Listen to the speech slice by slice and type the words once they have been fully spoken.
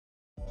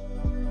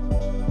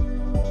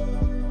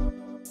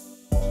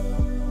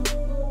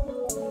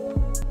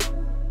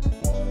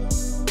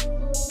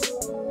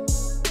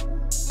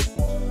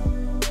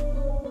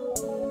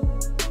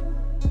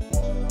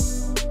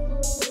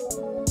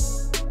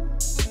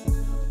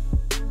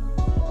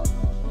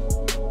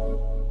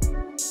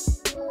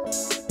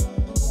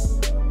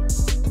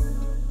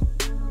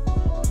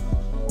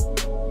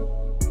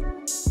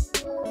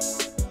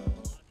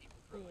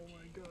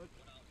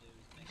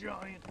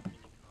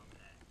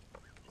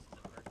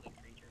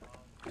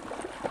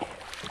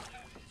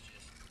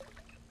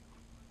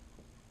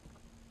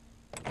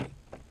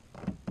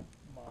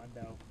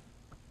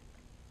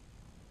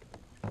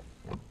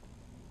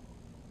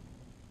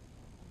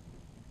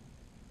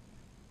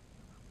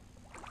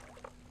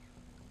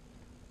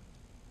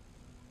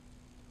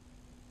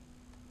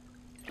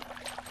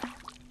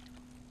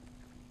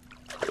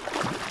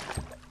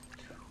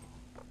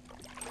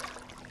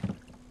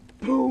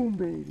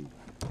baby.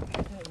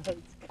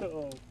 Let's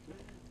go.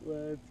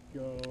 Let's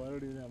go. I don't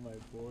even have my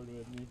board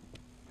with me.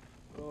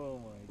 Oh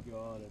my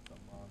god, it's a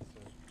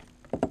monster.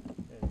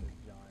 It's a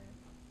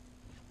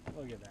giant.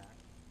 Look at that.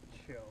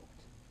 Choked.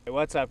 Hey,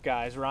 what's up,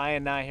 guys?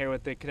 Ryan Nye here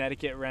with the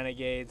Connecticut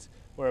Renegades.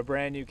 We're a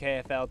brand new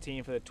KFL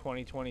team for the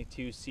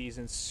 2022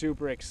 season.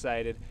 Super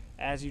excited.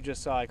 As you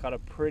just saw, I caught a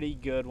pretty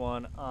good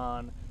one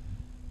on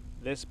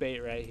this bait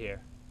right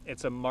here.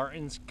 It's a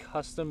Martin's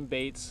Custom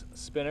Baits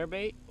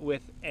spinnerbait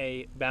with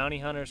a Bounty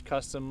Hunter's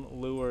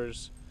Custom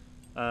Lures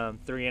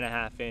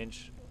 3.5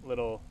 inch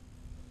little,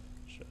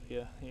 show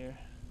you here,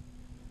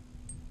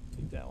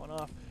 take that one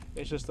off.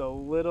 It's just a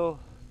little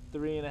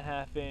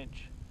 3.5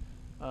 inch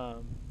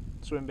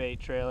swim bait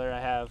trailer I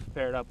have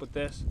paired up with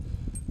this.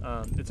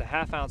 It's a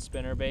 1/2 ounce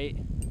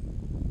spinnerbait.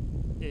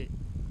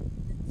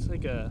 It's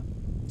like a,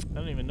 I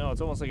don't even know,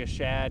 it's almost like a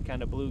shad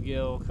kind of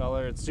bluegill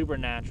color. It's super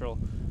natural.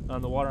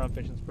 The water I'm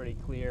fishing is pretty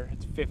clear.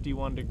 It's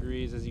 51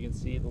 degrees, as you can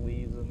see. The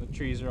leaves and the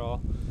trees are all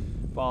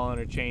falling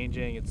or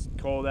changing. It's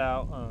cold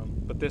out,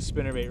 but this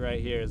spinnerbait right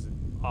here is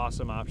an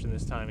awesome option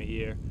this time of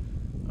year.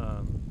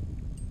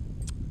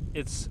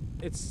 It's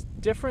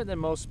different than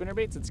most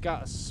spinnerbaits. It's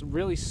got a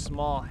really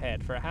small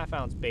head. For a 1/2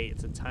 ounce bait,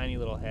 it's a tiny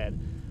little head.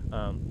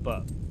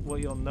 But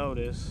what you'll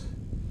notice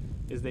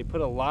is they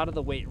put a lot of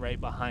the weight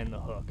right behind the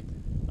hook.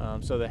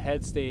 So the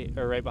head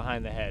right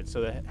behind the head.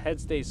 So the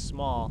head stays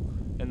small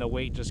and the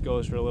weight just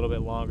goes for a little bit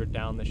longer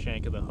down the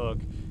shank of the hook.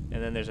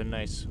 And then there's a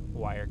nice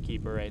wire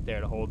keeper right there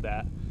to hold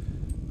that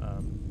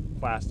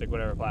plastic,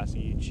 whatever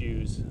plastic you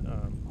choose,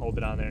 hold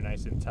it on there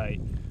nice and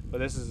tight. But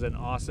this is an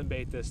awesome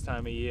bait this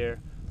time of year.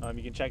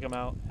 You can check them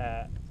out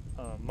at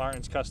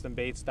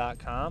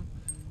martinscustombaits.com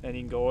and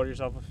you can go order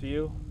yourself a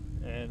few,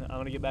 and I'm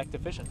gonna get back to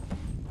fishing.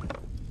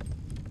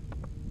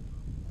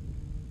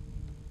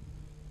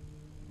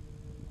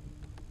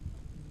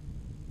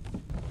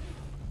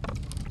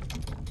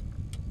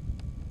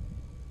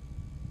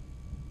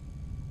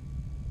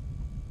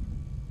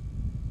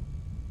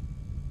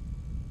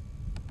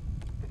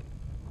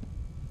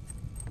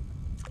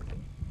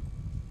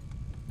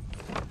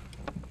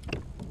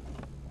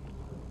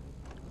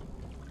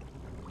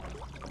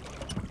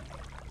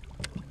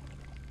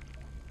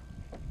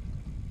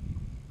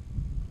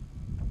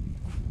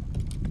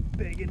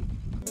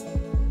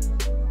 Biggin.